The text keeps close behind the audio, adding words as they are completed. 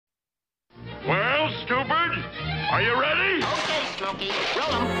Are you ready? Okay, Smokey,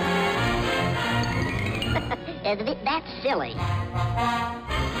 roll 'em. That's silly.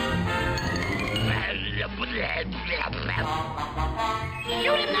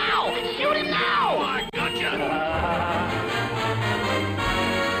 Shoot him now! Shoot him now! I gotcha.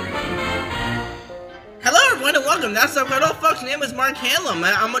 Hello, everyone, and welcome. That's up, hello, folks. My name is Mark Hanlon.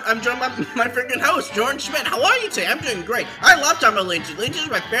 I'm joined by my freaking host, Jordan Schmidt. How are you today? I'm doing great. I love talking about Legion. Legion is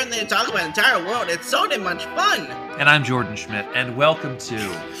my favorite thing to talk about the entire world. It's so damn much fun. And I'm Jordan Schmidt, and welcome to...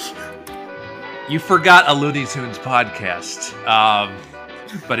 You forgot a Looney Tunes podcast,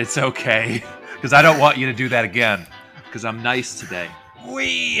 but it's okay, because I don't want you to do that again, because I'm nice today.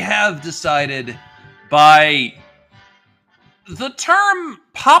 We have decided by... The term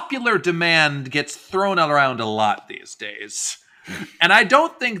popular demand gets thrown around a lot these days. And I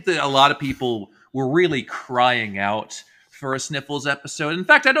don't think that a lot of people were really crying out for a Sniffles episode. In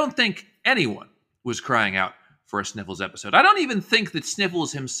fact, I don't think anyone was crying out for a Sniffles episode. I don't even think that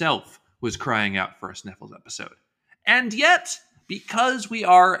Sniffles himself was crying out for a Sniffles episode. And yet, because we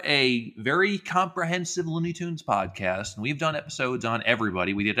are a very comprehensive Looney Tunes podcast, and we've done episodes on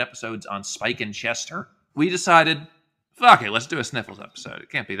everybody, we did episodes on Spike and Chester, we decided... Fuck it, let's do a Sniffles episode.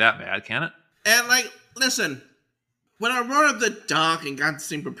 It can't be that bad, can it? And, listen, when I wrote up the doc and got this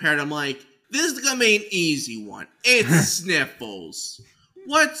thing prepared, I'm like, this is gonna be an easy one. It's Sniffles.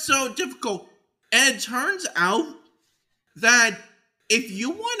 What's so difficult? And it turns out that if you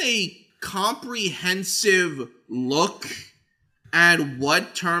want a comprehensive look at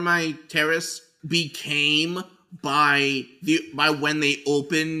what Termite Terrace became by when they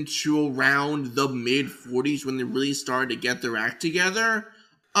opened to around the mid-40s, when they really started to get their act together,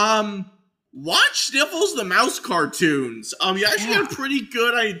 watch Sniffles the Mouse cartoons. You actually get a pretty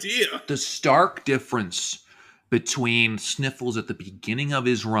good idea. The stark difference between Sniffles at the beginning of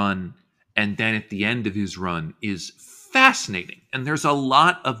his run and then at the end of his run is fascinating. And there's a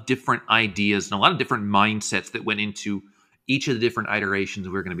lot of different ideas and a lot of different mindsets that went into each of the different iterations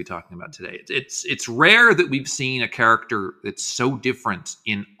we're going to be talking about today. It's rare that we've seen a character that's so different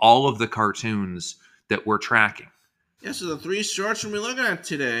in all of the cartoons that we're tracking. Yeah, so the three shorts we're looking at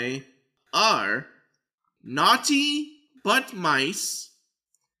today are Naughty But Mice,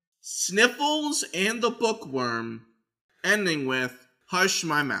 Sniffles and the Bookworm, ending with Hush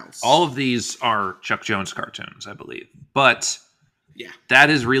My Mouse. All of these are Chuck Jones cartoons, I believe. But yeah, that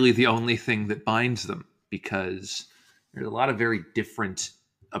is really the only thing that binds them, because there's a lot of very different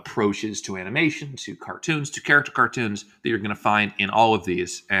approaches to animation, to cartoons, to character cartoons that you're going to find in all of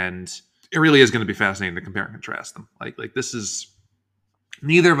these. And it really is going to be fascinating to compare and contrast them. Like this is...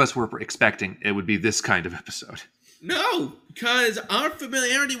 Neither of us were expecting it would be this kind of episode. No, because our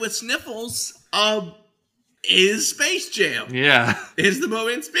familiarity with Sniffles is Space Jam. Yeah. Is the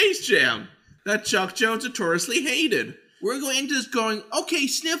moment in Space Jam that Chuck Jones notoriously hated. We're going into this going, okay,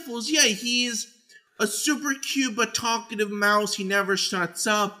 Sniffles, yeah, he's a super cute but talkative mouse. He never shuts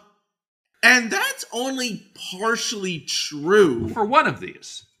up. And that's only partially true. For one of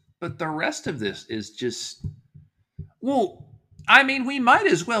these. But the rest of this is just... Well, I mean, we might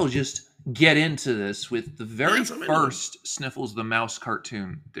as well just get into this with the very first Sniffles the Mouse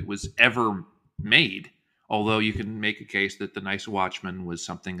cartoon that was ever made. Although you can make a case that The Nice Watchman was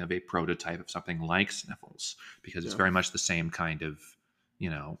something of a prototype of something like Sniffles. Because it's very much the same kind of,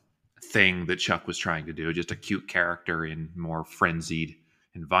 thing that Chuck was trying to do, just a cute character in more frenzied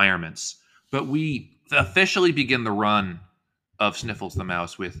environments. But we officially begin the run of Sniffles the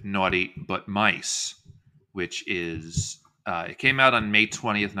Mouse with Naughty But Mice, which is, it came out on May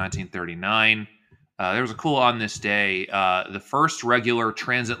 20th, 1939. There was a cool on this day, the first regular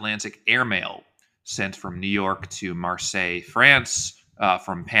transatlantic airmail sent from New York to Marseille, France,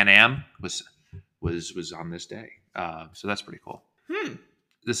 from Pan Am was on this day. So that's pretty cool.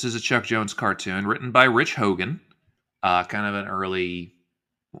 This is a Chuck Jones cartoon written by Rich Hogan, kind of an early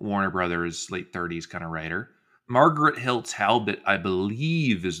Warner Brothers, late 30s kind of writer. Margaret Hill Talbot, I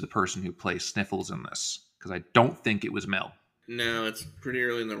believe, is the person who plays Sniffles in this, because I don't think it was Mel. No, it's pretty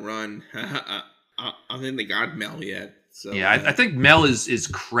early in the run. I don't think they got Mel yet. So, yeah, I think Mel is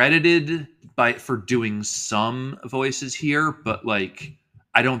credited for doing some voices here, but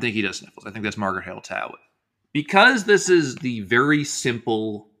I don't think he does Sniffles. I think that's Margaret Hill Talbot. Because this is the very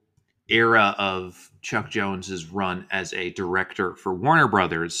simple era of Chuck Jones's run as a director for Warner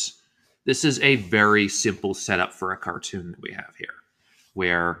Brothers, this is a very simple setup for a cartoon that we have here,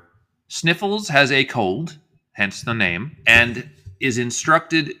 where Sniffles has a cold, hence the name, and is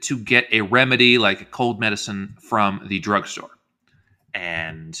instructed to get a remedy like a cold medicine from the drugstore.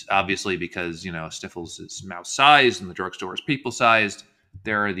 And obviously, because, Sniffles is mouse-sized and the drugstore is people-sized,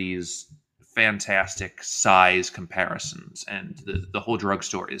 there are these fantastic size comparisons, and the whole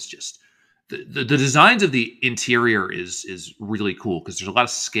drugstore is just the designs of the interior is really cool because there's a lot of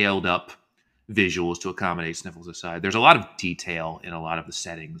scaled up visuals to accommodate Sniffles aside. There's a lot of detail in a lot of the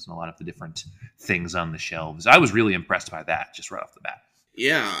settings and a lot of the different things on the shelves. I was really impressed by that just right off the bat.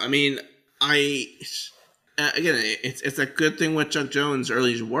 Yeah, I mean, again, it's a good thing with Chuck Jones'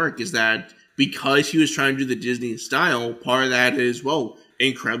 early work is that because he was trying to do the Disney style, part of that is,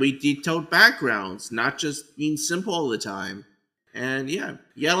 incredibly detailed backgrounds, not just being simple all the time. And yeah,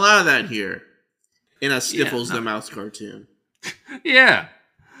 you get a lot of that here in a Sniffles the Mouse cartoon. Yeah.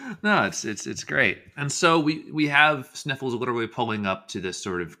 No, it's great. And so we have Sniffles literally pulling up to this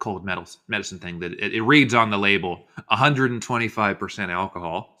sort of cold medicine thing that it reads on the label 125%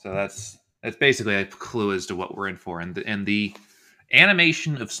 alcohol. So that's basically a clue as to what we're in for. And the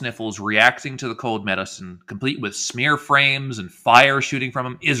animation of Sniffles reacting to the cold medicine, complete with smear frames and fire shooting from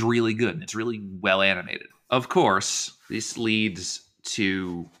him, is really good. And it's really well animated. Of course, this leads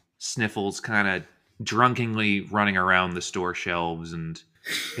to Sniffles kind of drunkenly running around the store shelves and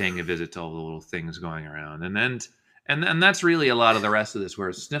paying a visit to all the little things going around. And that's really a lot of the rest of this,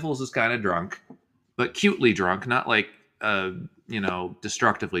 where Sniffles is kind of drunk, but cutely drunk, not like,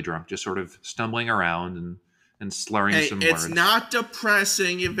 destructively drunk, just sort of stumbling around and slurring some words. It's not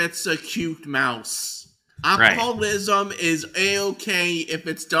depressing if it's a cute mouse. Alcoholism is A-okay if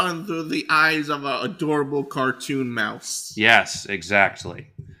it's done through the eyes of an adorable cartoon mouse. Yes, exactly.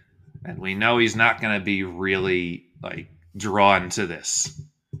 And we know he's not going to be really, drawn to this.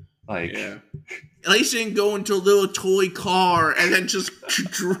 At least he didn't go into a little toy car and then just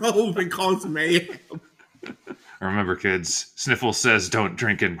drove and caused mayhem. Remember, kids, Sniffles says don't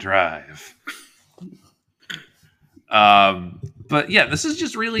drink and drive. But yeah, this is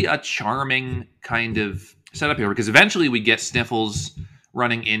just really a charming kind of setup here, because eventually we get Sniffles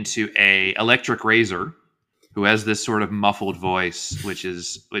running into a electric razor who has this sort of muffled voice, which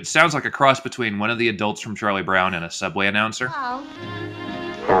sounds like a cross between one of the adults from Charlie Brown and a Subway announcer. Hello.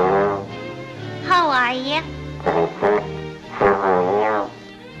 How are you?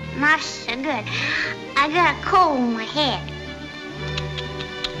 Not so good. I got a cold in my head.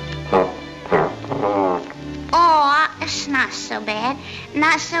 Oh, it's not so bad.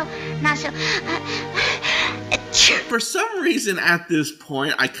 Not so. For some reason, at this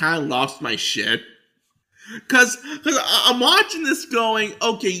point, I kind of lost my shit. Because I'm watching this going,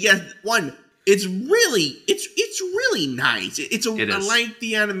 okay, yes, one, it's really nice. I like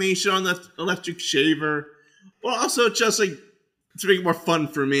the animation on the electric shaver. But also, just to make it more fun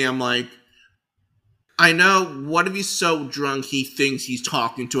for me, I'm like, I know, what if he's so drunk he thinks he's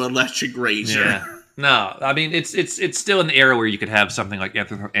talking to an electric razor? Yeah. No, I mean, it's still in the era where you could have something like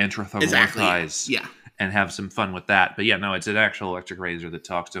anthropomorphize. Exactly. Yeah. And have some fun with that. But yeah, no, it's an actual electric razor that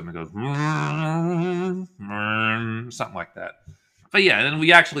talks to him and goes, something like that. But yeah, and then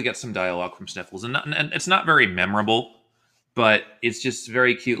we actually get some dialogue from Sniffles. And it's not very memorable, but it's just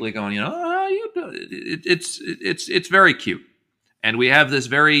very cutely going, it's very cute. And we have this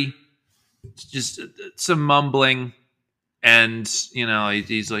some mumbling. And,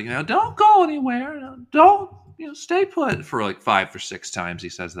 he's like, don't go anywhere. Don't, stay put, for like 5 or 6 times he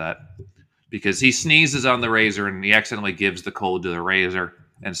says that. Because he sneezes on the razor and he accidentally gives the cold to the razor.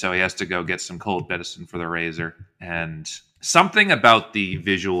 And so he has to go get some cold medicine for the razor. And something about the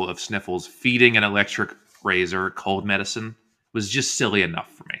visual of Sniffles feeding an electric razor cold medicine was just silly enough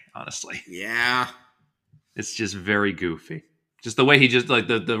for me, honestly. Yeah. It's just very goofy. Just the way he just,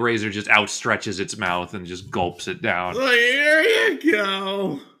 the razor just outstretches its mouth and just gulps it down. Here you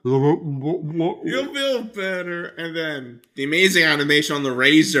go. You'll feel better. And then the amazing animation on the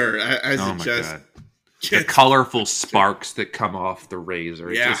razor as God. The colorful sparks that come off the razor.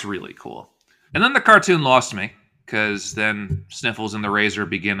 It's just really cool. And then the cartoon lost me, because then Sniffles and the razor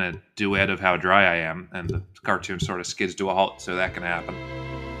begin a duet of How Dry I Am, and the cartoon sort of skids to a halt, so that can happen.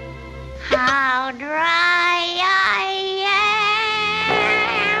 How dry I am.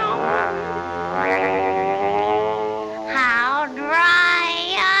 How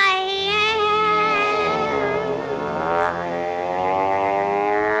dry I am.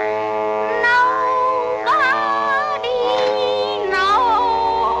 Nobody knows how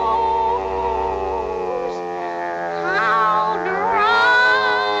dry I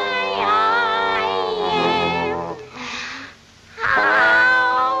am.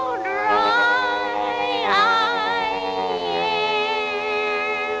 How dry I am.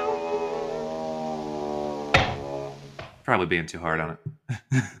 Probably being too hard on it.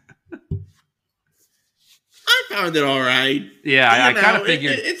 I found it all right. Yeah, I kind of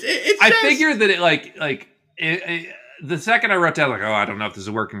figured. I figured that the second I wrote down, I don't know if this is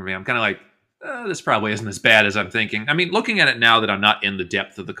working for me. I'm kind of like, this probably isn't as bad as I'm thinking. I mean, looking at it now that I'm not in the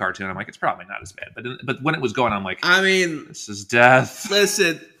depth of the cartoon, I'm like, it's probably not as bad. But when it was going, I'm like, I mean, this is death.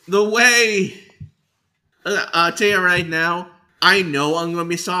 Listen, the way I'll tell you right now, I know I'm going to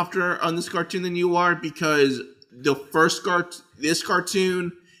be softer on this cartoon than you are because this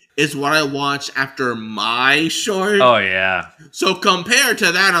cartoon is what I watched after my short. Oh yeah. So compared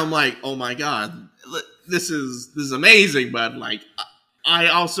to that, I'm like, oh my god, this is amazing. But like, I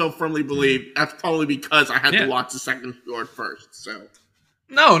also firmly believe that's probably because I had to watch the second short first. So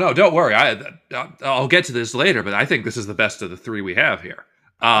no, don't worry. I'll get to this later, but I think this is the best of the three we have here.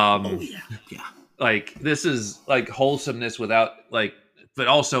 Oh yeah. Like this is like wholesomeness without like, but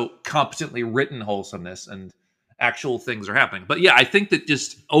also competently written wholesomeness and actual things are happening. But yeah, I think that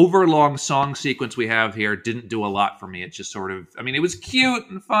just overlong song sequence we have here didn't do a lot for me. It just sort of, I mean, it was cute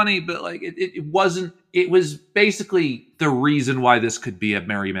and funny, but like it wasn't. It was basically the reason why this could be a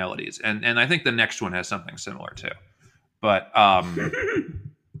Merry Melodies, and I think the next one has something similar too. But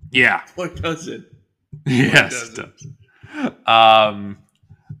yeah, what does it? Yes, it does.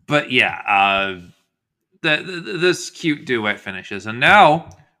 But yeah, this cute duet finishes. And now,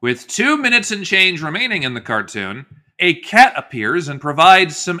 with 2 minutes and change remaining in the cartoon, a cat appears and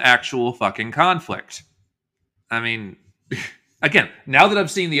provides some actual fucking conflict. I mean, again, now that I've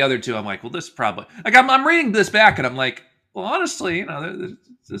seen the other two, I'm like, well, this probably... Like, I'm reading this back, and I'm like, well, honestly, you know,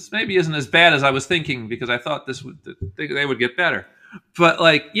 this maybe isn't as bad as I was thinking, because I thought they would get better. But,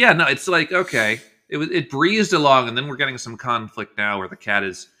 like, yeah, no, it's like, okay... It breezed along, and then we're getting some conflict now where the cat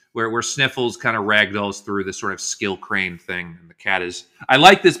is... Where Sniffles kind of ragdolls through this sort of skill crane thing, and the cat is... I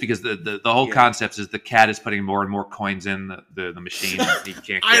like this because the whole concept is the cat is putting more and more coins in the machine. He can't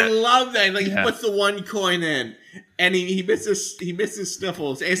get. I love that. Like, he puts the one coin in, and he misses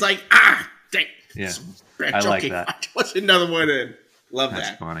Sniffles, and he's like, dang. Yeah, I like that. Puts another one in. Love that.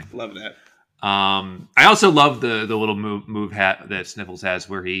 That's funny. Love that. I also love the little move hat that Sniffles has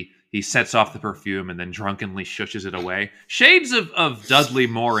where he sets off the perfume and then drunkenly shushes it away. Shades of Dudley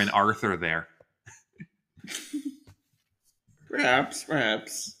Moore and Arthur there. Perhaps.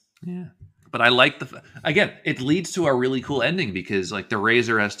 Yeah. But I like again, it leads to a really cool ending because like the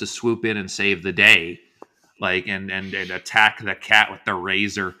razor has to swoop in and save the day. Like and attack the cat with the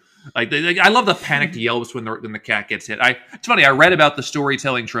razor. Like I love the panicked yelps when the cat gets hit. It's funny, I read about the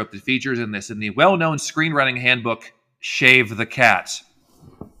storytelling trope that features in this in the well-known screenwriting handbook, Shave the Cat.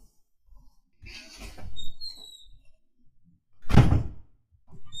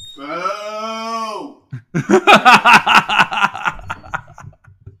 Oh!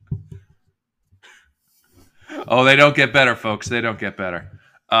 Oh, they don't get better, folks. They don't get better.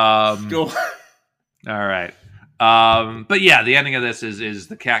 Go on. All right. But yeah, the ending of this is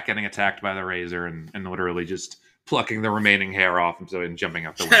the cat getting attacked by the razor and literally just plucking the remaining hair off and jumping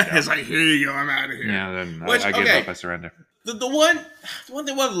out the window. It's like, here you go, I'm out of here. Yeah, then I give up, I surrender. The one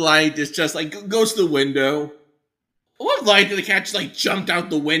thing I liked is just like goes to the window. I would like that the cat just like jumped out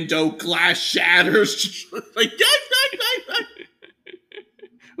the window, glass shatters, just like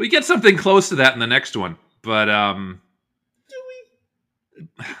We get something close to that in the next one, but do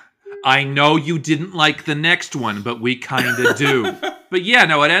we? I know you didn't like the next one, but we kind of do. But yeah,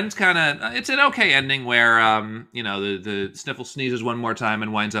 no, it ends kind of... It's an okay ending where, you know, the Sniffle sneezes one more time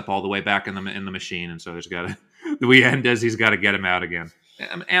and winds up all the way back in the machine, and so there's got to... We end as he's got to get him out again.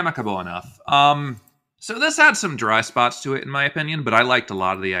 Amicable enough. So this had some dry spots to it, in my opinion, but I liked a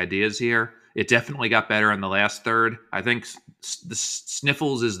lot of the ideas here. It definitely got better in the last third. I think the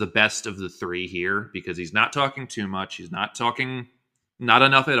Sniffles is the best of the three here because he's not talking too much. He's not talking... Not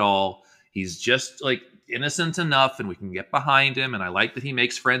enough at all. He's just like innocent enough, and we can get behind him. And I like that he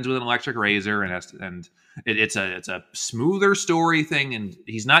makes friends with an electric razor, and it's a smoother story thing. And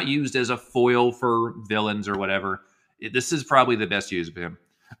he's not used as a foil for villains or whatever. This is probably the best use of him.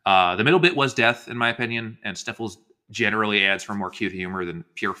 The middle bit was death, in my opinion, and Sniffles generally adds for more cute humor than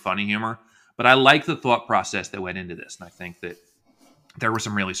pure funny humor. But I like the thought process that went into this, and I think that there were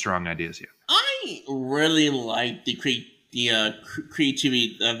some really strong ideas here. I really like the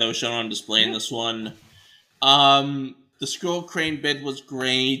creativity that was shown on display in this one. The scroll crane bit was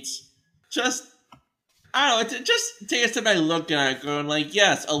great. Just, I don't know, just take a step back looking at it, going like,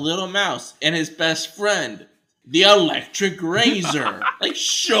 yes, a little mouse and his best friend, the electric razor. Like,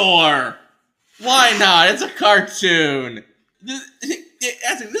 sure. Why not? It's a cartoon. This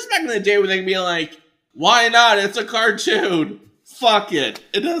is back in the day where they can be like, why not? It's a cartoon. Fuck it.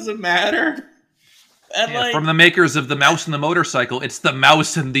 It doesn't matter. And yeah, from the makers of The Mouse and the Motorcycle, it's The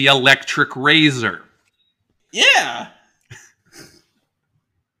Mouse and the Electric Razor. Yeah.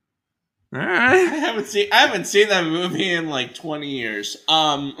 All right. I haven't seen that movie in like 20 years.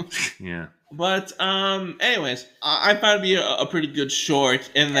 Yeah. But anyways, I found it to be a pretty good short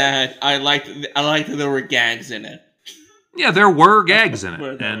in that I liked that there were gags in it. Yeah, there were gags in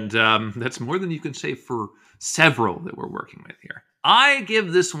it, and that's more than you can say for several that we're working with here. I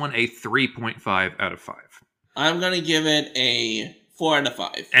give this one a 3.5 out of 5. I'm gonna give it a 4 out of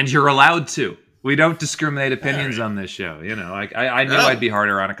 5. And you're allowed to. We don't discriminate opinions on this show. You know, I knew I'd be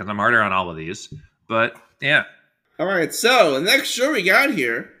harder on it because I'm harder on all of these. But yeah. All right, so the next show we got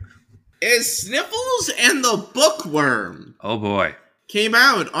here is Sniffles and the Bookworm. Oh boy. Came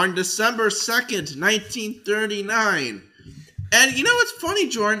out on December 2nd, 1939. And you know what's funny,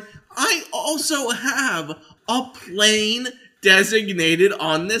 Jordan? I also have a plane designated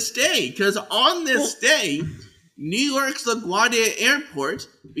on this day. Because on this day, New York's LaGuardia Airport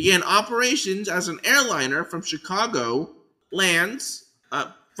began operations as an airliner from Chicago lands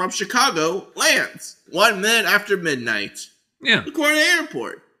 1 minute after midnight. Yeah. LaGuardia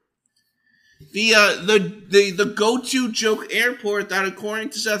Airport. The go-to joke airport that, according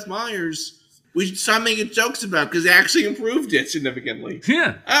to Seth Meyers, we should stop making jokes about because they actually improved it significantly.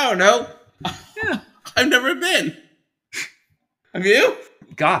 Yeah. I don't know. Yeah. I've never been. Have you?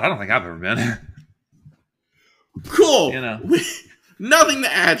 God, I don't think I've ever been. Cool. You know. Nothing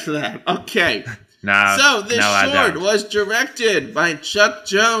to add for that. Okay. Nah. So this short was directed by Chuck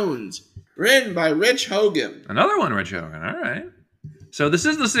Jones, written by Rich Hogan. Another one, Rich Hogan. All right. So this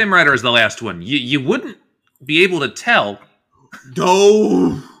is the same writer as the last one. You wouldn't be able to tell.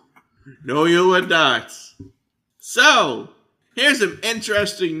 No, you would not. So, here's some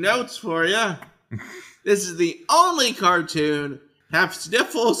interesting notes for you. This is the only cartoon to have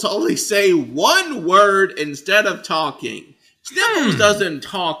Sniffles only say one word instead of talking. Sniffles doesn't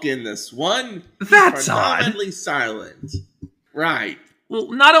talk in this one. That's odd. Predominantly silent. Right.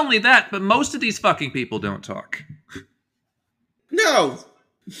 Well, not only that, but most of these fucking people don't talk. No.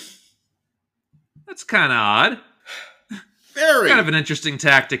 That's kind of odd. Very. Kind of an interesting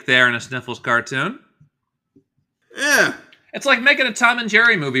tactic there in a Sniffles cartoon. Yeah. It's like making a Tom and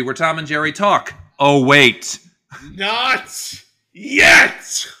Jerry movie where Tom and Jerry talk. Oh, wait. Not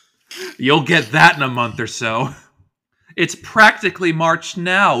yet. You'll get that in a month or so. It's practically March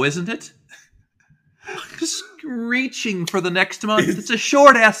now, isn't it? Just reaching for the next month. It's a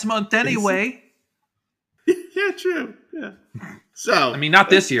short-ass month anyway. Yeah, true. Yeah. So, I mean, not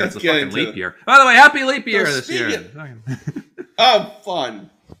this year. It's a fucking leap year. By the way, happy leap year this year. Oh, fun.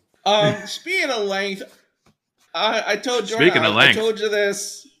 Speaking of length, I told you. I told you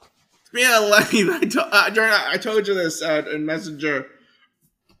this. Speaking of length, I told you this in Messenger.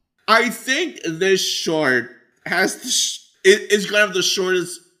 I think this short is going to have the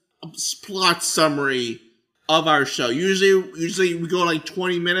shortest plot summary of our show. Usually we go like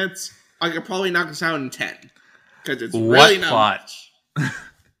 20 minutes. I could probably knock this out in 10. Because it's really not much.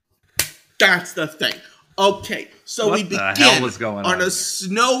 That's the thing. Okay, so we begin on a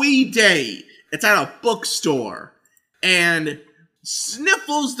snowy day. It's at a bookstore. And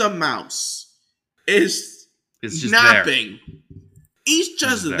Sniffles the Mouse is just napping. There. He's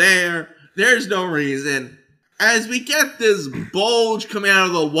just there. There's no reason. As we get this bulge coming out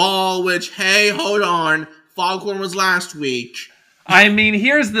of the wall, which, hey, hold on. Foghorn was last week. I mean,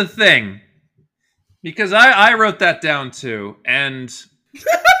 here's the thing. Because I wrote that down too, and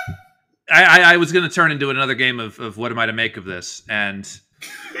I was going to turn into another game of what am I to make of this, and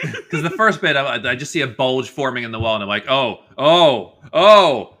because the first bit I just see a bulge forming in the wall, and I'm like, oh,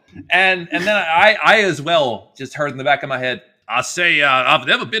 and then I as well just heard in the back of my head, I say I've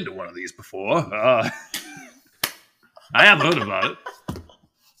never been to one of these before. I haven't heard about it.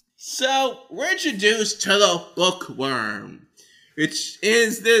 So we're introduced to the Bookworm, which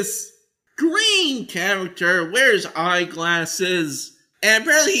is this green character, wears eyeglasses, and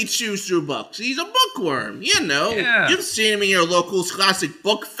apparently he chews through books. He's a bookworm, you know. Yeah. You've seen him in your local classic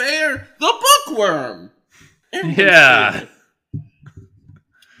book fair. The Bookworm. Yeah.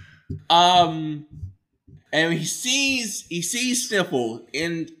 And he sees Sniffle,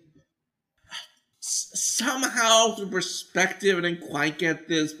 and somehow the perspective, I didn't quite get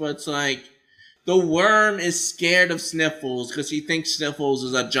this, but it's like the worm is scared of Sniffles because he thinks Sniffles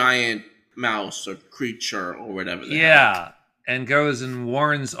is a giant mouse or creature or whatever. Yeah, and goes and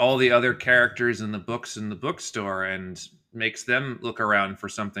warns all the other characters in the books in the bookstore and makes them look around for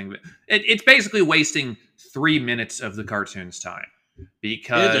something. It's basically wasting 3 minutes of the cartoon's time.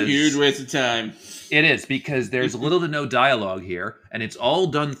 Because it's a huge waste of time. It is, because there's little to no dialogue here, and it's all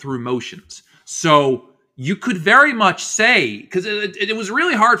done through motions. So you could very much say, because it was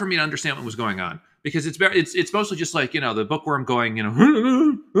really hard for me to understand what was going on, because it's mostly just like, the bookworm going, and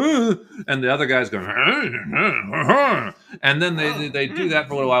the other guy's going, and then they do that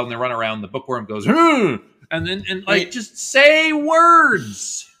for a little while and they run around. The bookworm goes, and then just say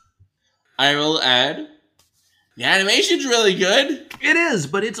words. I will add, the animation's really good. It is,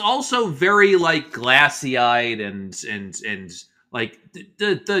 but it's also very like glassy-eyed and like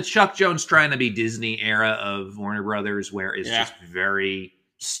the Chuck Jones trying to be Disney era of Warner Brothers, where it's just very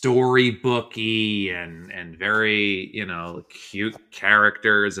storybooky and very cute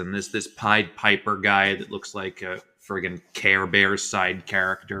characters, and this Pied Piper guy that looks like a friggin' Care Bears side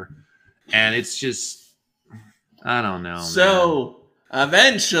character, and it's just, I don't know. So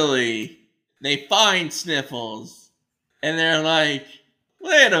eventually they find Sniffles, and they're like,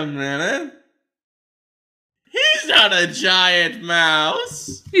 wait a minute. He's not a giant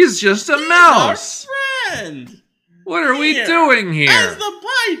mouse. He's just a mouse. Our friend. What are we doing here? As the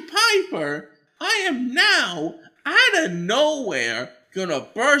Pied Piper, I am now, out of nowhere, gonna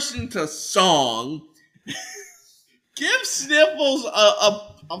burst into song, give Sniffles a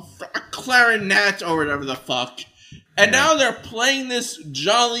clarinet or whatever the fuck, and now they're playing this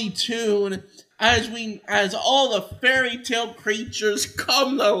jolly tune as all the fairy tale creatures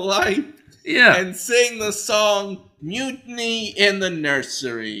come to life. Yeah. And sing the song Mutiny in the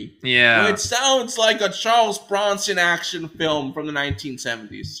Nursery. Yeah. Which sounds like a Charles Bronson action film from the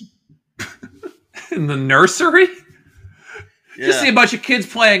 1970s. In the nursery? Yeah. Just see a bunch of kids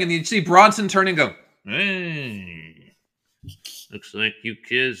playing and you see Bronson turn and go, hey, looks like you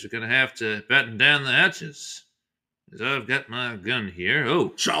kids are going to have to batten down the hatches. Because I've got my gun here. Oh.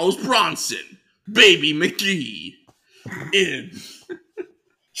 Charles Bronson, Baby McGee, in...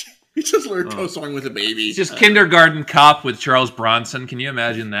 He just learned a song with a baby. It's just Kindergarten Cop with Charles Bronson. Can you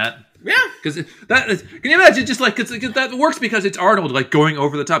imagine that? Yeah. Because can you imagine just like, that works because it's Arnold like going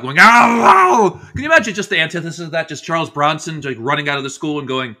over the top, going, ow! Can you imagine just the antithesis of that? Just Charles Bronson like running out of the school and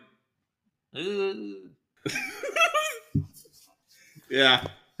going, Yeah.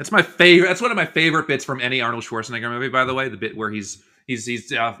 That's my favorite. That's one of my favorite bits from any Arnold Schwarzenegger movie, by the way. The bit where he's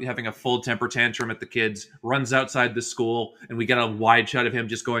having a full temper tantrum at the kids, runs outside the school, and we get a wide shot of him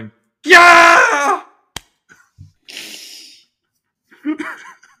just going, yeah!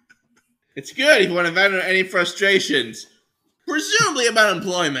 It's good if you want to vent any frustrations. Presumably about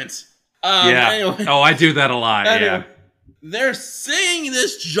employment. Anyway. Oh, I do that a lot, yeah. They're singing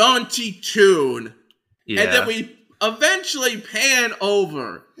this jaunty tune. Yeah. And then we eventually pan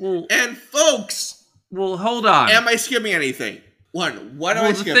over. And folks... Well, hold on. Am I skipping anything? What am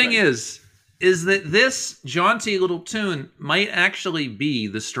I skipping? The thing is that this jaunty little tune might actually be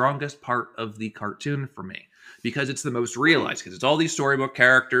the strongest part of the cartoon for me. Because it's the most realized. Because it's all these storybook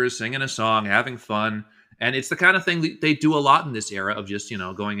characters singing a song, having fun. And it's the kind of thing that they do a lot in this era of just,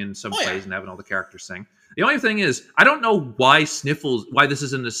 going in some plays and having all the characters sing. The only thing is, I don't know why this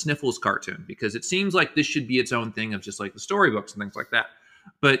isn't a Sniffles cartoon. Because it seems like this should be its own thing of just like the storybooks and things like that.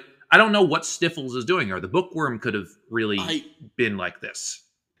 But I don't know what Sniffles is doing, or the bookworm could have really been like this.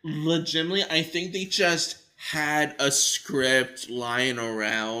 Legitimately, I think they just had a script lying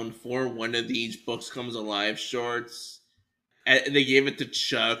around for one of these Books Comes Alive shorts. And they gave it to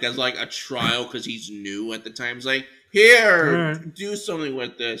Chuck as like a trial because he's new at the time. He's like, here, do something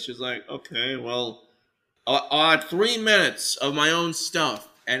with this. She's like, okay, well, I'll add 3 minutes of my own stuff.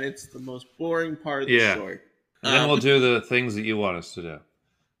 And it's the most boring part of the short. And then we'll do the things that you want us to do.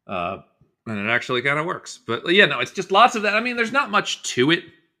 And it actually kind of works. But yeah, no, it's just lots of that. I mean, there's not much to it,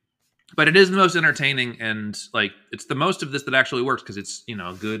 but it is the most entertaining, and like it's the most of this that actually works because it's,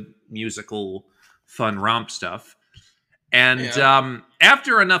 good musical, fun romp stuff. And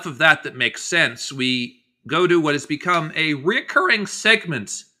after enough of that makes sense, we go to what has become a recurring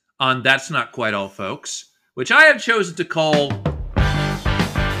segment on That's Not Quite All, Folks, which I have chosen to call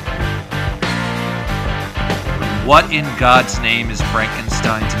What in God's Name is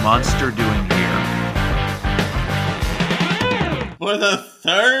Frankenstein's Monster Doing Here? For the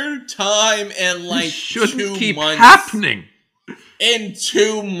third time in like this shouldn't 2 keep months. Happening. In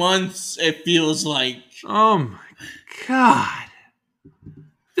 2 months, it feels like. Oh my God.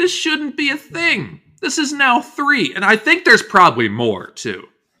 This shouldn't be a thing. This is now 3, and I think there's probably more, too.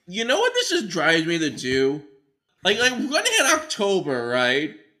 You know what this just drives me to do? Like we're gonna hit October,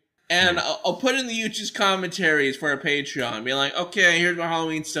 right? And I'll put in the YouTube's commentaries for our Patreon. Be like, okay, here's my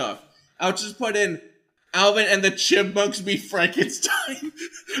Halloween stuff. I'll just put in Alvin and the Chipmunks Meet Frankenstein.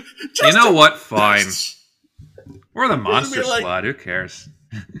 You know what? Fine. Or the Monster Squad. Who cares?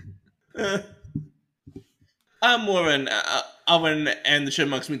 I'm more of an Alvin and the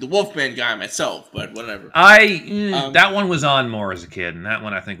Chipmunks Meet the Wolfman guy myself, but whatever. That one was on more as a kid, and that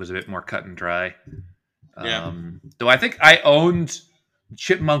one I think was a bit more cut and dry. Yeah. Though I think I owned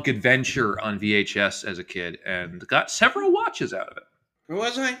Chipmunk Adventure on VHS as a kid and got several watches out of it. Where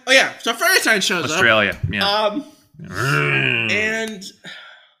was I? Oh yeah, so Frankenstein shows Australia, up. yeah. And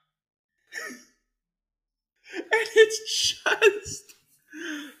it's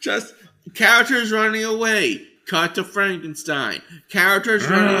just characters running away. Cut to Frankenstein. Characters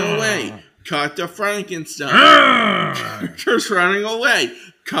running away. Cut to Frankenstein. Characters running away.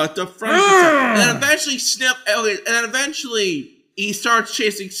 Cut to Frankenstein. And then eventually he starts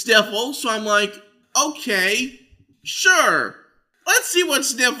chasing Sniffles. So I'm like, okay, sure. Let's see what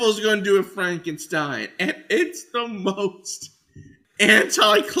Sniffles is going to do with Frankenstein. And it's the most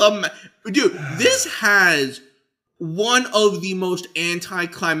anticlimactic. Dude, this has one of the most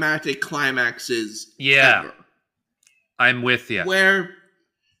anticlimactic climaxes ever. I'm with you. Where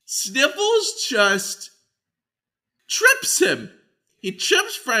Sniffles just trips him. He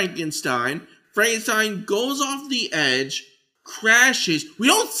trips Frankenstein. Frankenstein goes off the edge, crashes. We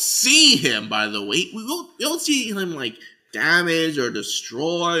don't see him, by the way. We don't see him, like, damaged or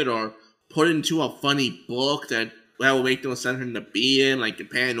destroyed or put into a funny book that will make no sense for him to be in. Like, you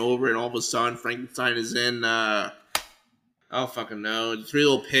pan over and all of a sudden Frankenstein is in, I don't fucking know, Three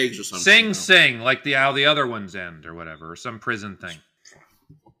Little Pigs or something. Sing, like how the other ones end or whatever, or some prison thing.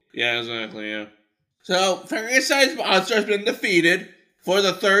 Yeah, exactly, yeah. So, Frankenstein's monster has been defeated for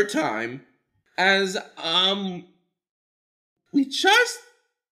the third time as, we just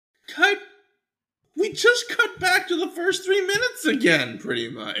cut back to the first 3 minutes again, pretty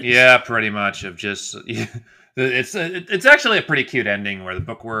much. Yeah, pretty much. It's actually a pretty cute ending where the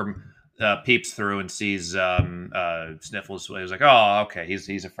bookworm peeps through and sees Sniffles. He was like, "Oh, okay,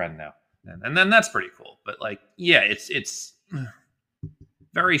 he's a friend now," and then that's pretty cool. But like, yeah, it's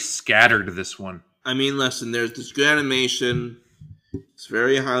very scattered. This one. I mean, listen, there's this good animation. It's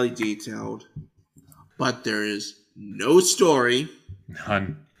very highly detailed, but there is no story,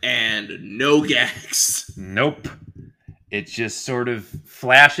 none, and no gags. Nope. It just sort of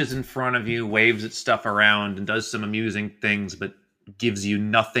flashes in front of you, waves its stuff around, and does some amusing things, but gives you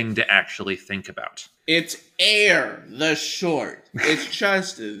nothing to actually think about. It's air, the short. It's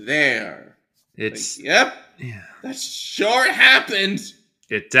just there. It's... Like, yep. Yeah. That short happened.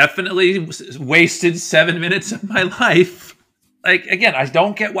 It definitely wasted 7 minutes of my life. Like, again, I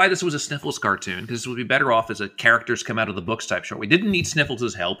don't get why this was a Sniffles cartoon, because this would be better off as a characters come out of the books type short. We didn't need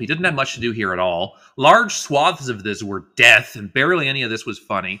Sniffles' help. He didn't have much to do here at all. Large swaths of this were death, and barely any of this was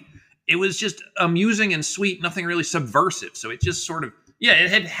funny. It was just amusing and sweet, nothing really subversive. So it just sort of, yeah,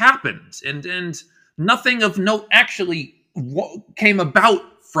 it had happened, and nothing of note actually came about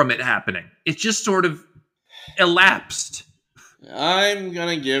from it happening. It just sort of elapsed. I'm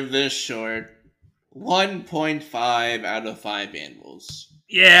gonna give this short 1.5 out of 5 anvils.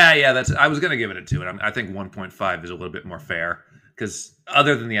 Yeah, that's. I was gonna give it a 2, and I think 1.5 is a little bit more fair because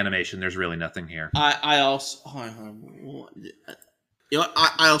other than the animation, there's really nothing here. I also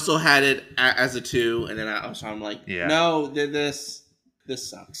had it as a 2, and then I'm like, yeah. No, this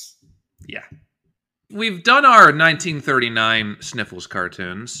sucks. Yeah, we've done our 1939 Sniffles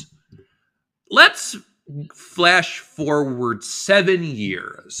cartoons. Let's flash forward 7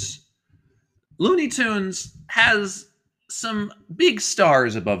 years. Looney Tunes has some big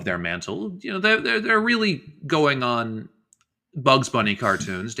stars above their mantle. You know, they're really going on Bugs Bunny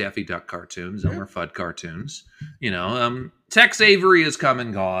cartoons, Daffy Duck cartoons, Elmer Fudd cartoons. You know, Tex Avery has come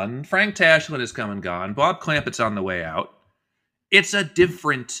and gone. Frank Tashlin has come and gone. Bob Clampett's on the way out. It's a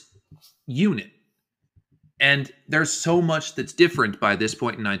different unit. And there's so much that's different by this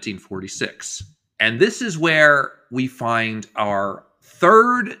point in 1946. And this is where we find our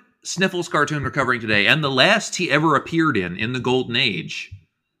third Sniffles cartoon we're covering today, and the last he ever appeared in the Golden Age,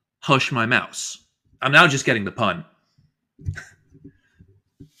 Hush My Mouse. I'm now just getting the pun.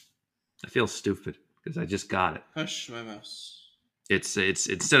 I feel stupid because I just got it. Hush My Mouse. It's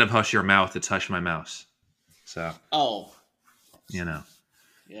instead of Hush Your Mouth, it's Hush My Mouse. So. Oh. You know.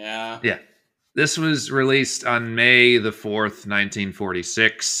 Yeah. Yeah. This was released on May the 4th,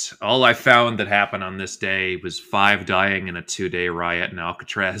 1946. All I found that happened on this day was 5 dying in a 2-day riot in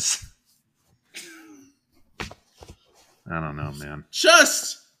Alcatraz. I don't know, man.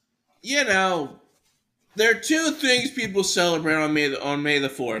 Just, you know, there are 2 things people celebrate on May the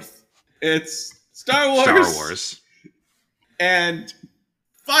 4th. It's Star Wars. Star Wars. And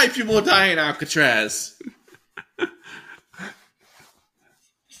 5 people die in Alcatraz.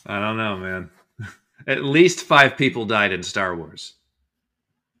 I don't know, man. At least 5 people died in Star Wars.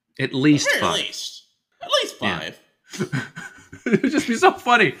 At least 5. At least 5. It would just be so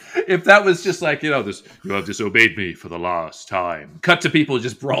funny if that was just like, this, you have disobeyed me for the last time. Cut to people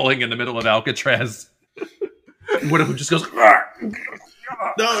just brawling in the middle of Alcatraz. One of them just goes,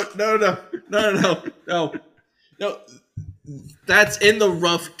 No. That's in the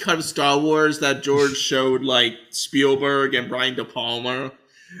rough cut of Star Wars that George showed, like, Spielberg and Brian De Palma.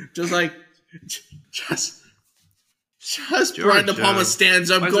 Just George, Brian De Palma stands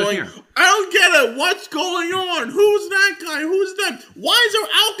up going, I don't get it. What's going on? Who's that guy? Who's that? Why is there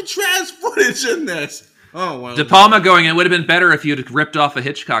Alcatraz footage in this? Oh, well. De Palma going, it would have been better if you'd ripped off a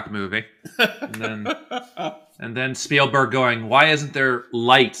Hitchcock movie. And then Spielberg going, why isn't there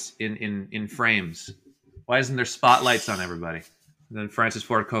light in frames? Why isn't there spotlights on everybody? And then Francis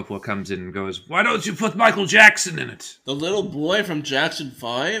Ford Coppola comes in and goes, why don't you put Michael Jackson in it? The little boy from Jackson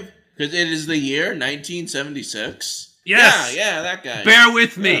 5? Because it is the year 1976. Yes. Yeah, that guy. Bear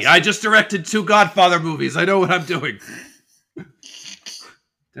with me. Yes. I just directed 2 Godfather movies. I know what I'm doing.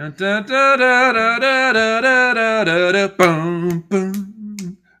 Dun, dun, dun, dun, dun, dun, dun, dun, dun, dun, boom,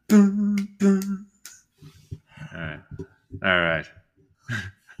 boom, boom, boom. All right.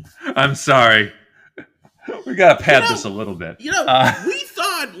 I'm sorry. We gotta pad this a little bit. We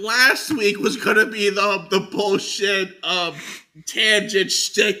thought last week was gonna be the bullshit tangent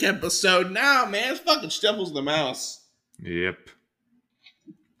shtick episode. Nah, man, it's fucking Sniffles the Mouse. Yep.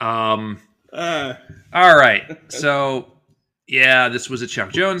 All right. So, yeah, this was a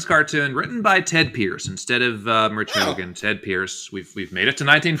Chuck Jones cartoon written by Ted Pierce instead of Rich Hogan. Ted Pierce. We've made it to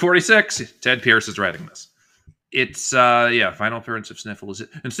 1946. Ted Pierce is writing this. It's final appearance of Sniffles.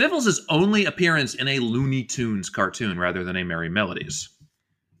 And Sniffles' only appearance in a Looney Tunes cartoon rather than a Merry Melodies.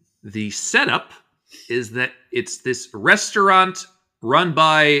 The setup is that it's this restaurant run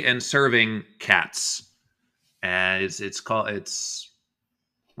by and serving cats. And it's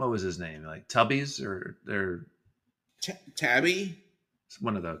what was his name? Like Tubbies or Tabby? It's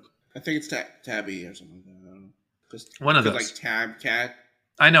one of those. I think it's Tabby or something like that. One of those. Like Tab Cat.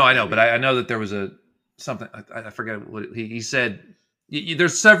 I know, but I know that there was something. I forget what he said.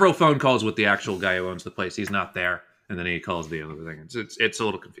 There's several phone calls with the actual guy who owns the place. He's not there, and then he calls the other thing. It's a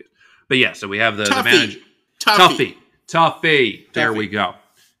little confused. But yeah, so we have the manager. Tuffy. There we go.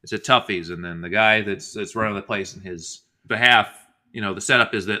 It's a Tuffy's, and then the guy that's running the place in his behalf. The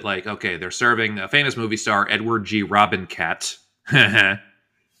setup is that, like, okay, they're serving a famous movie star, Edward G. Robin Cat,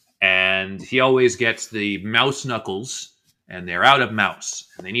 and he always gets the mouse knuckles, and they're out of mouse,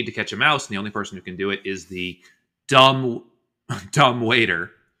 and they need to catch a mouse, and the only person who can do it is the dumb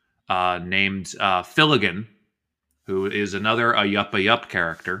waiter named Filligan, who is another a yup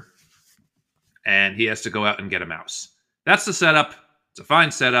character, and he has to go out and get a mouse. That's the setup. It's a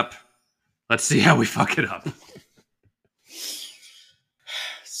fine setup. Let's see how we fuck it up.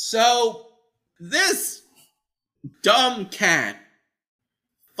 So, this dumb cat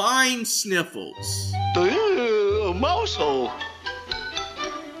finds Sniffles. A mouse hole.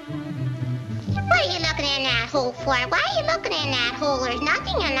 What are you looking in that hole for? Why are you looking in that hole? There's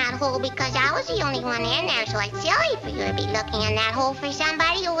nothing in that hole because I was the only one in there, so it's silly for you to be looking in that hole for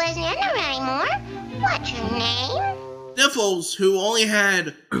somebody who isn't in there anymore. What's your name? Sniffles, who only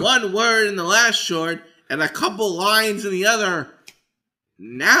had one word in the last short and a couple lines in the other,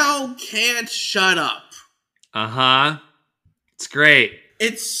 now can't shut up. Uh-huh. It's great.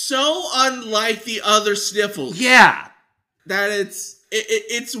 It's so unlike the other Sniffles. Yeah. That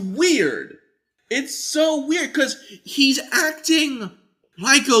it's weird. It's so weird because he's acting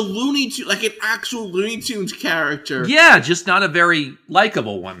like a like an actual Looney Tunes character. Yeah, just not a very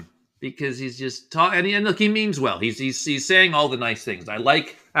likable one. Because he's just talking, and look, he means well. He's saying all the nice things. I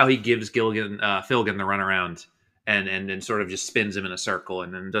like how he gives Filligan the runaround and sort of just spins him in a circle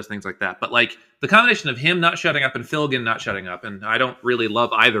and then does things like that. But like the combination of him not shutting up and Filligan not shutting up, and I don't really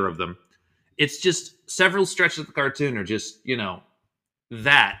love either of them. It's just several stretches of the cartoon are just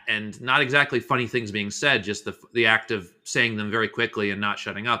that, and not exactly funny things being said. Just the act of saying them very quickly and not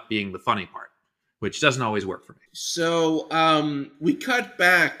shutting up being the funny part, which doesn't always work for me. So, we cut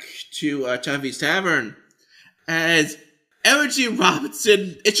back to Tuffy's Tavern as Edward G.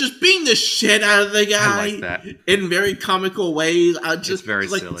 Robinson is just beating the shit out of the guy. I like that. In very comical ways. It's very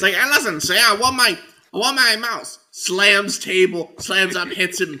silly. It's like, hey, listen, say, I want my mouse. Slams table, slams up,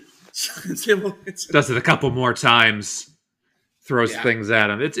 hits him. Does it a couple more times. Throws things at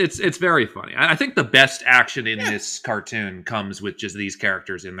him. It's very funny. I think the best action in this cartoon comes with just these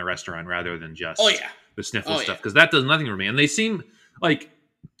characters in the restaurant rather than just the Sniffle stuff, because that does nothing for me. And they seem like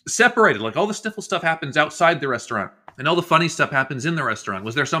separated. Like all the Sniffle stuff happens outside the restaurant, and all the funny stuff happens in the restaurant.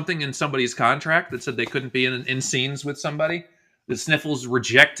 Was there something in somebody's contract that said they couldn't be in scenes with somebody? Did Sniffles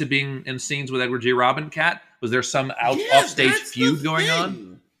reject to being in scenes with Edward G. Robin Cat? Was there some offstage feud going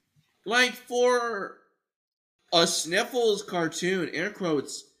on? Like, for a Sniffles cartoon, air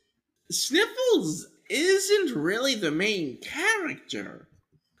quotes, Sniffles isn't really the main character.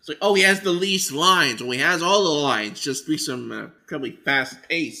 It's like, oh, he has the least lines. Well, he has all the lines. Just be some probably fast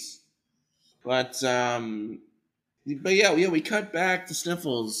pace. But yeah, we cut back to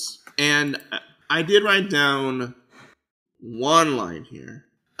Sniffles, and I did write down one line here.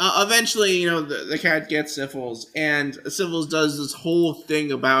 Eventually, you know, the cat gets Sniffles, and Sniffles does this whole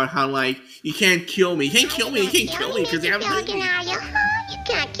thing about how, like, you can't kill me. You can't kill me because you haven't played me. You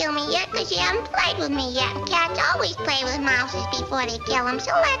can't kill me yet because you haven't played with me yet. Cats always play with mouses before they kill them,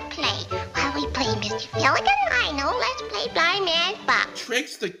 so let's play. While we play Mr. Filligan, I know, let's play Blind Man's Buck.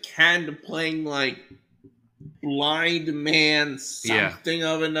 Tricks the cat into playing, like, blind man something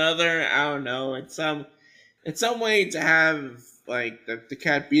of another. I don't know. It's some way to have, like, the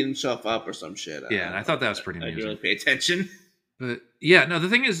cat beat himself up or some shit. Yeah, and I thought that was pretty amusing. I didn't really pay attention. But yeah, no, the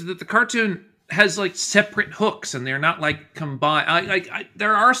thing is that the cartoon has, like, separate hooks, and they're not, like, combined.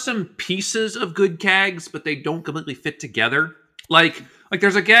 There are some pieces of good gags, but they don't completely fit together. Like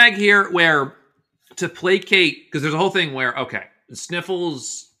there's a gag here where, to placate, because there's a whole thing where, okay,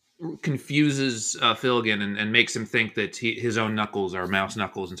 Sniffles confuses Filligan and makes him think that his own knuckles are mouse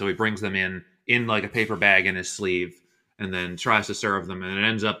knuckles, and so he brings them in like a paper bag in his sleeve, and then tries to serve them, and it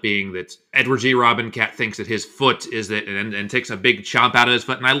ends up being that Edward G. Robin Cat thinks that his foot is that, and takes a big chomp out of his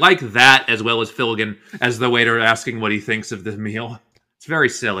foot, and I like that, as well as Filligan as the waiter asking what he thinks of the meal. It's very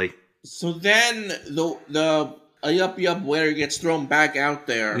silly. So then the yup waiter gets thrown back out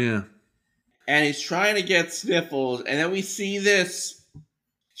there. Yeah. And he's trying to get Sniffles, and then we see this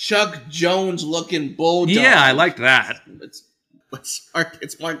Chuck Jones-looking bulldog. Yeah, I liked that.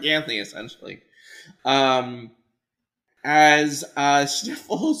 It's Mark Anthony, essentially. As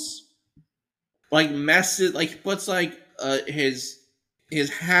Sniffles, like, messes, like, puts, like, his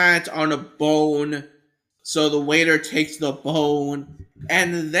hat on a bone, so the waiter takes the bone,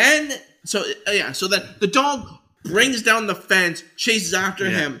 and then, so then the dog brings down the fence, chases after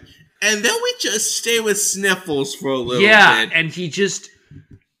him, and then we just stay with Sniffles for a little bit. Yeah, and he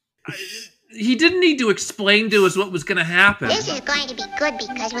didn't need to explain to us what was going to happen. This is going to be good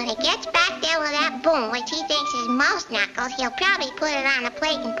because when he gets back there with that bone, which he thinks is mouse knuckles, he'll probably put it on a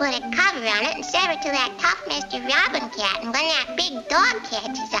plate and put a cover on it and serve it to that tough Mr. Robin Cat. And when that big dog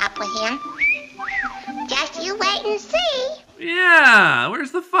catches up with him, just you wait and see. Yeah,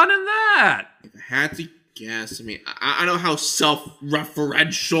 where's the fun in that? If I had to guess, I mean, I don't know how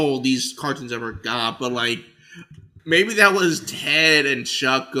self-referential these cartoons ever got, but, like, maybe that was Ted and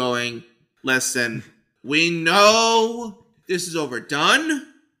Chuck going, listen, we know this is overdone.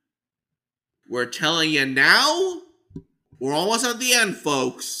 We're telling you now. We're almost at the end,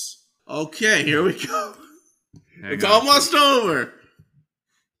 folks. Okay, here we go. It's almost over.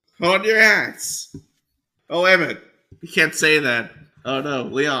 Hold your hats. Oh, wait a minute. You can't say that. Oh, no,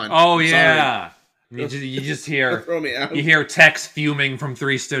 Leon. Oh, yeah. You just hear, throw me out. You hear Tex fuming from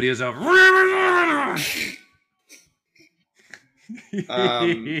 3 studios over.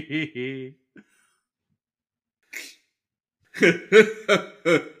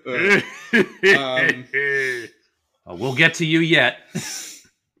 We'll get to you yet.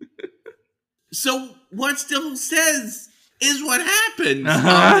 So what Sniffles says is what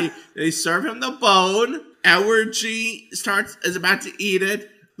happens. They serve him the bone. Edward G is about to eat it.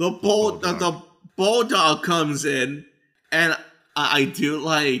 The bulldog comes in, and I do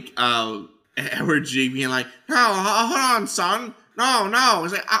like Edward G being like, "No, hold on, son. No."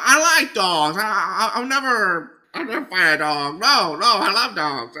 It's like, I like dogs. I'll never fight a dog. No, I love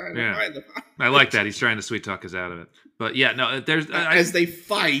dogs. I like that. He's trying to sweet talk us out of it. But yeah, no, there's as they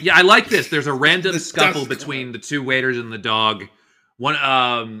fight. Yeah, I like this. There's a random scuffle between the 2 waiters and the dog. One,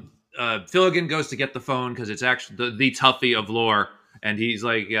 Filligan goes to get the phone because it's actually the toughie of lore, and he's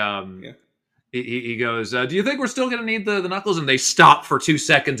like, he goes, "Do you think we're still gonna need the knuckles?" And they stop for 2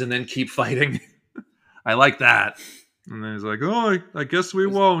 seconds and then keep fighting. I like that. And then he's like, "Oh, I guess we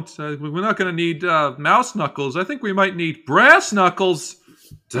won't. We're not going to need mouse knuckles. I think we might need brass knuckles."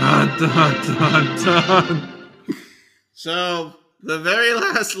 Dun, dun, dun, dun. So, the very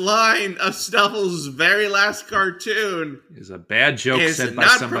last line of Snuffles' very last cartoon is a bad joke said by somebody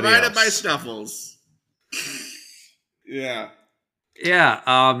else. Is not provided by Snuffles. Yeah.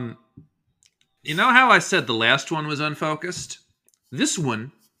 Yeah, you know how I said the last one was unfocused? This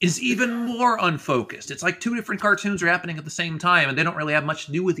one is even more unfocused. It's like 2 different cartoons are happening at the same time, and they don't really have much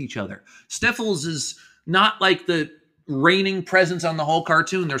to do with each other. Sniffles is not like the reigning presence on the whole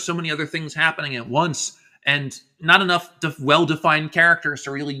cartoon. There's so many other things happening at once, and not enough well-defined characters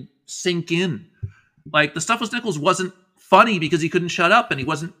to really sink in. Like, the stuff with Sniffles wasn't funny because he couldn't shut up and he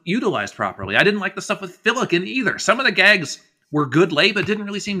wasn't utilized properly. I didn't like the stuff with Fillikin either. Some of the gags were good late, but didn't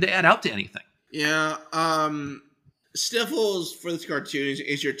really seem to add up to anything. Yeah, Sniffles for this cartoon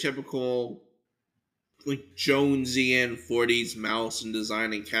is your typical, like, Jonesian 40s mouse and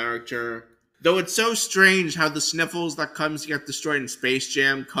design and character. Though it's so strange how the Sniffles that comes to get destroyed in Space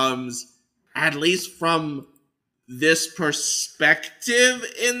Jam comes, at least from this perspective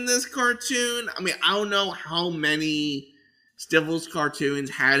in this cartoon. I mean, I don't know how many Sniffles cartoons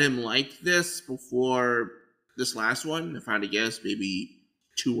had him like this before this last one. If I had to guess, maybe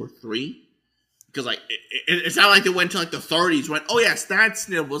 2 or 3. Because, like, it's not like they went to, like, the 30s, went, oh, yes, that's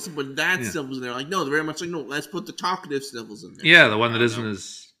Sniffles, but that's Sniffles in there. Like, no, they're very much like, no, let's put the talkative Sniffles in there. Yeah, the one that isn't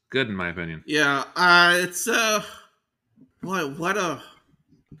as good, in my opinion. Yeah, it's, what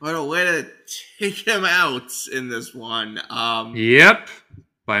a way to take him out in this one. Yep,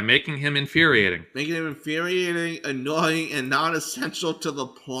 by making him infuriating. Making him infuriating, annoying, and not essential to the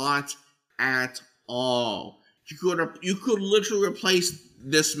plot at all. You could literally replace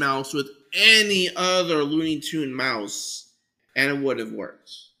this mouse with any other Looney Tune mouse, and it would have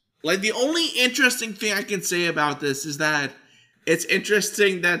worked. Like, the only interesting thing I can say about this is that it's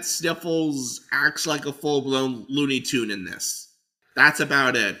interesting that Sniffles acts like a full-blown Looney Tune in this. That's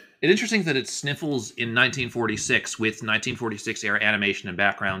about it. It's interesting that it's Sniffles in 1946 with 1946 era animation and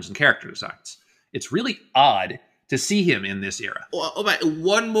backgrounds and character designs. It's really odd to see him in this era. Oh, but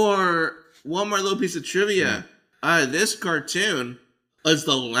one more little piece of trivia. This cartoon is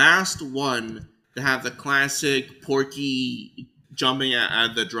the last one to have the classic Porky jumping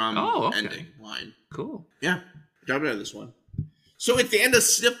at the drum ending line. Cool. Yeah, jumping at this one. So at the end of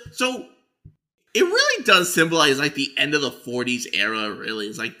so it really does symbolize like the end of the 40s era, really.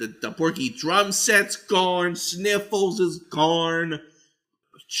 It's like the Porky drum set's gone, Sniffles is gone,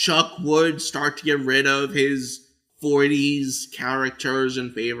 Chuck would start to get rid of his 40s characters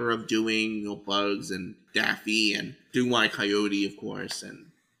in favor of doing Bugs and Daffy and doing like Coyote, of course. And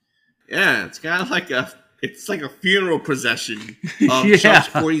yeah, it's kind of like a funeral procession of Chuck's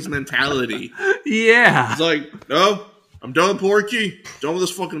 40s mentality. Yeah. It's like, no, I'm done with Porky, done with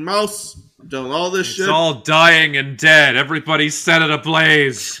this fucking mouse, I'm done with all this shit. It's all dying and dead. Everybody set it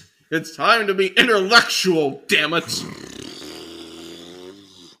ablaze. It's time to be intellectual, damn it.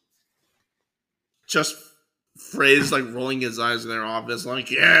 Just phrase like rolling his eyes in their office,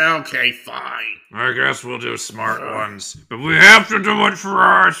 like, yeah, okay, fine. I guess we'll do smart ones, but we have to do it for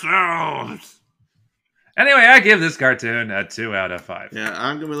ourselves. Anyway, I give this cartoon a 2 out of 5. Yeah,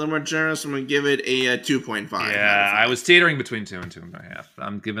 I'm gonna be a little more generous. I'm gonna give it a 2.5. Yeah, I was teetering between 2 and 2.5.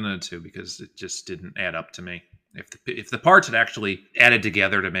 I'm giving it a 2 because it just didn't add up to me. If the parts had actually added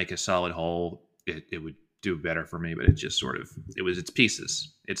together to make a solid whole, it would do better for me. But it just sort of it's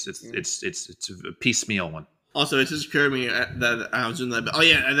pieces. It's a piecemeal one. Also, it just occurred to me that I was in that. Oh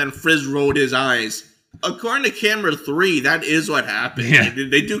yeah, and then Frizz rolled his eyes. According to camera 3, that is what happened. Yeah.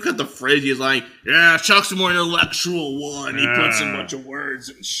 They do cut the Frizz. He's like, yeah, Chuck's a more intellectual one. He puts in a bunch of words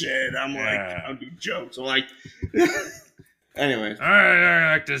and shit. I'm like, I'll do jokes. So like, anyway.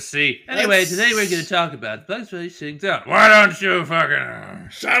 I like to see. Anyway, today we're going to talk about Bugs Bunny sitting down. Why don't you fucking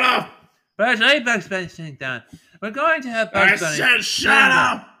shut up? But today Bugs Bunny sitting down. We're going to have Bugs Bunny. I said shut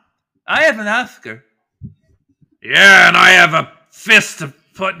up. I have an Oscar. Yeah, and I have a fist to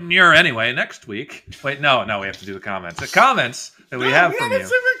put in your anyway next week. Wait, no, we have to do the comments. The comments that we have from you. Let's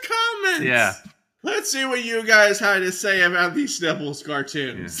see the comments. Yeah. Let's see what you guys had to say about these Sniffles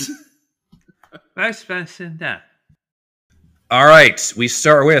cartoons. Let's sit down. All right, we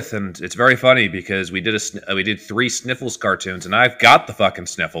start with, and it's very funny because we did 3 Sniffles cartoons, and I've got the fucking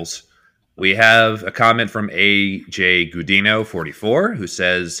Sniffles. We have a comment from AJ Gudino 44 who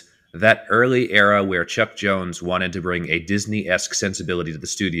says, that early era where Chuck Jones wanted to bring a Disney-esque sensibility to the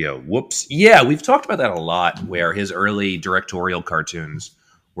studio. Whoops. Yeah, we've talked about that a lot, where his early directorial cartoons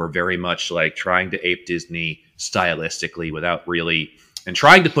were very much like trying to ape Disney stylistically without really, and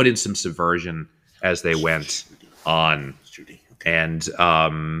trying to put in some subversion as they went on. And,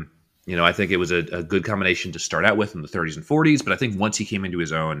 I think it was a good combination to start out with in the 30s and 40s, but I think once he came into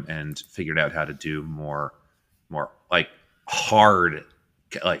his own and figured out how to do more like hard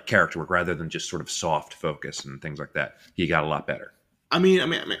like character work rather than just sort of soft focus and things like that, he got a lot better. I mean,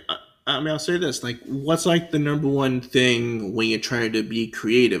 I'll say this: like, what's like the number one thing when you're trying to be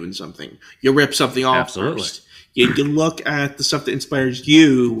creative in something? You rip something off first. You look at the stuff that inspires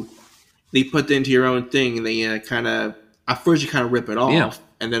you, they put it into your own thing, and they kind of at first you kind of rip it off,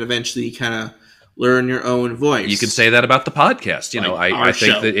 and then eventually you kind of learn your own voice. You could say that about the podcast. You know, Like I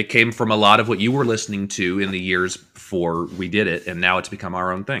think show. that it came from a lot of what you were listening to in the years before we did it, and now it's become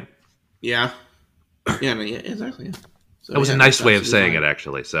our own thing. Yeah. Yeah, no, yeah, exactly. Yeah. So, That was a nice way of saying it,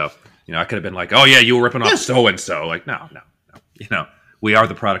 actually. So, you know, I could have been like, oh, yeah, you were ripping off so-and-so. Like, no. You know, we are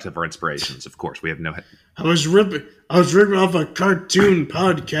the product of our inspirations, of course. We have no... I was ripping off a cartoon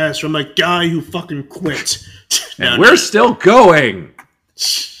podcast from a guy who fucking quit. And we're still going!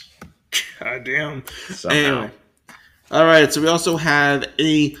 God damn. Somehow. Anyway. All right, so we also have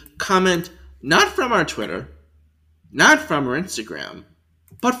a comment, not from our Twitter, not from our Instagram,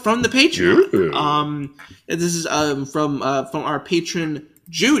 but from the Patreon. Ooh. This is from our patron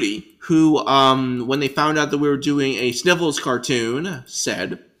Judy, who when they found out that we were doing a Sniffles cartoon,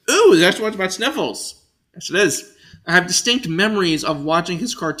 said, "Ooh, the next one's about Sniffles." Yes, it is. I have distinct memories of watching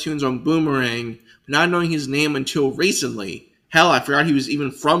his cartoons on Boomerang, but not knowing his name until recently. Hell, I forgot he was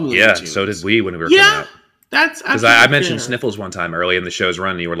even from Looney Tunes. Yeah, so did we when we were coming out. That's because I mentioned Sniffles one time early in the show's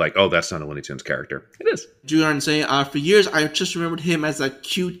run, and you were like, "Oh, that's not a Looney Tunes character." It is. Do you know what I'm saying? For years, I just remembered him as a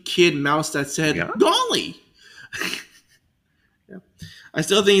cute kid mouse that said, "Golly." Yeah. I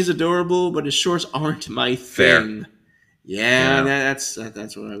still think he's adorable, but his shorts aren't my thing. Fair. Yeah. That's what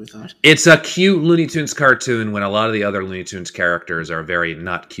I thought. It's a cute Looney Tunes cartoon when a lot of the other Looney Tunes characters are very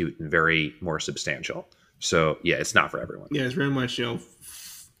not cute and very more substantial. So, yeah, it's not for everyone. Yeah, it's very much,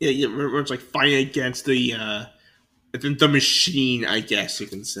 very much like fighting against the machine, I guess you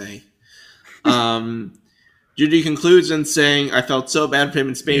can say. Judy concludes in saying, "I felt so bad for him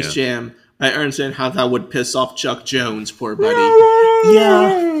in Space Jam. I understand how that would piss off Chuck Jones, poor buddy."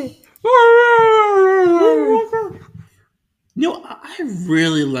 Yeah. I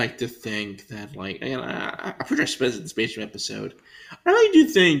really like to think that, like, I'm pretty sure I said this in the Space Jam episode. I really do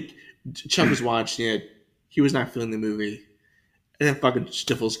think Chuck was watching it. He was not feeling the movie. And then fucking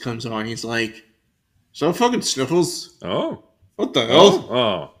Sniffles comes on. He's like, "So fucking Sniffles? Oh. What the hell?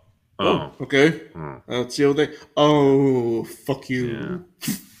 Oh. Okay. Oh. Let's see what they... Oh, fuck you." Yeah.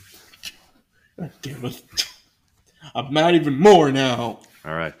 God damn it. I'm mad even more now.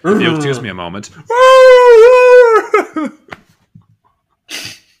 All right. If you'll excuse me a moment.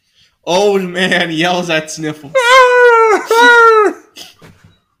 Old man yells at Sniffles.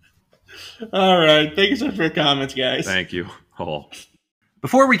 All right. Thank you so much for your comments, guys. Thank you all.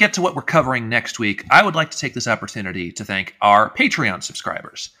 Before we get to what we're covering next week, I would like to take this opportunity to thank our Patreon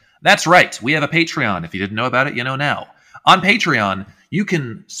subscribers. That's right. We have a Patreon. If you didn't know about it, you know now. On Patreon, you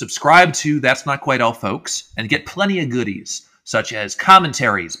can subscribe to That's Not Quite All Folks and get plenty of goodies, such as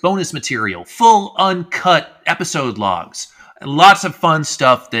commentaries, bonus material, full uncut episode logs, and lots of fun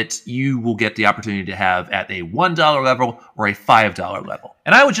stuff that you will get the opportunity to have at a $1 level or a $5 level.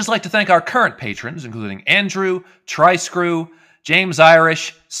 And I would just like to thank our current patrons, including Andrew, Triscrew, James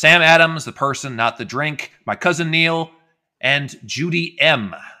Irish, Sam Adams, the person, not the drink, my cousin Neil, and Judy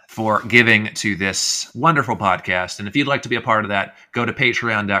M., for giving to this wonderful podcast. And if you'd like to be a part of that, go to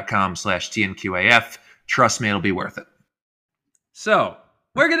patreon.com/TNQAF. Trust me, it'll be worth it. So,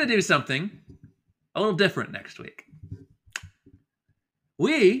 we're going to do something a little different next week.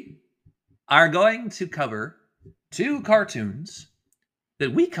 We are going to cover 2 cartoons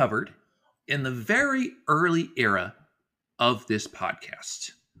that we covered in the very early era of this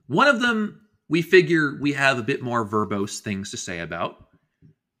podcast. One of them, we figure we have a bit more verbose things to say about.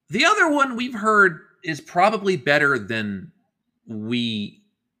 The other one we've heard is probably better than we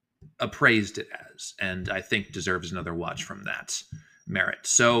appraised it as, and I think deserves another watch from that merit.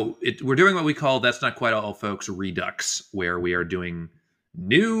 So we're doing what we call That's Not Quite All Folks Redux, where we are doing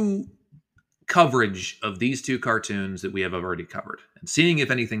new coverage of these 2 cartoons that we have already covered and seeing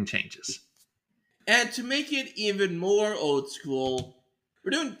if anything changes. And to make it even more old school,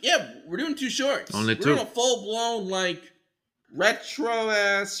 we're doing 2 shorts. Only 2. We're doing a full-blown, like,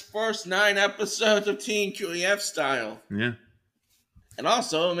 retro-ass first 9 episodes of TNQAF style. Yeah. And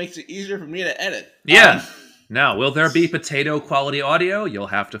also, it makes it easier for me to edit. Yeah. Now, will there be potato quality audio? You'll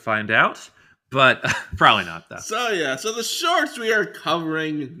have to find out. But probably not, though. So the shorts we are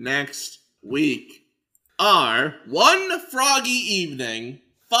covering next week are One Froggy Evening,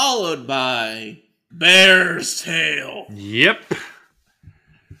 followed by Bear's Tail. Yep.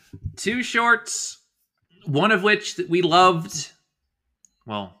 2 shorts, one of which that we loved.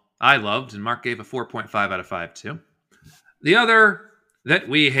 Well, I loved, and Mark gave a 4.5 out of 5 to. The other that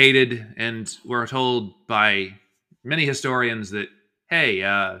we hated, and were told by many historians that, hey,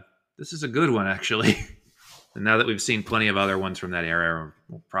 this is a good one, actually. And now that we've seen plenty of other ones from that era,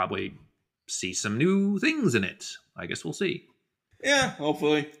 we'll probably see some new things in it. I guess we'll see. Yeah,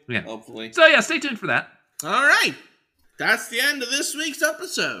 hopefully. Yeah. Hopefully. So yeah, stay tuned for that. All right. That's the end of this week's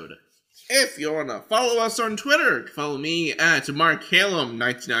episode. If you want to follow us on Twitter, follow me at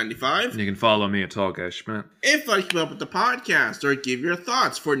MarkHalem1995. You can follow me at Tall Guy Schmidt. If you'd like to keep up with the podcast or give your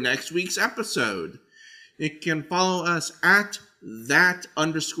thoughts for next week's episode, you can follow us at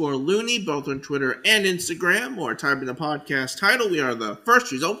 @that_loony, both on Twitter and Instagram, or type in the podcast title. We are the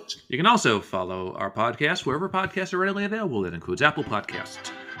first result. You can also follow our podcast wherever podcasts are readily available. That includes Apple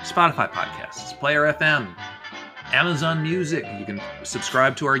Podcasts, Spotify Podcasts, Player FM, Amazon Music. You can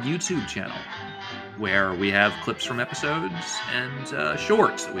subscribe to our YouTube channel, where we have clips from episodes and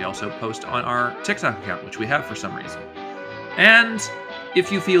shorts that we also post on our TikTok account, which we have for some reason. And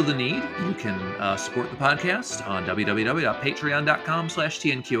if you feel the need, you can support the podcast on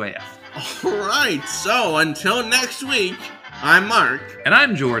www.patreon.com/TNQAF. All right, so until next week, I'm Mark. And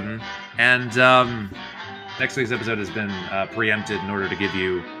I'm Jordan. And next week's episode has been preempted in order to give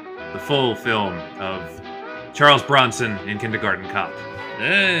you the full film of Charles Bronson in Kindergarten Cop.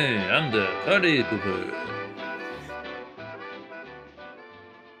 Hey, I'm the party pooper.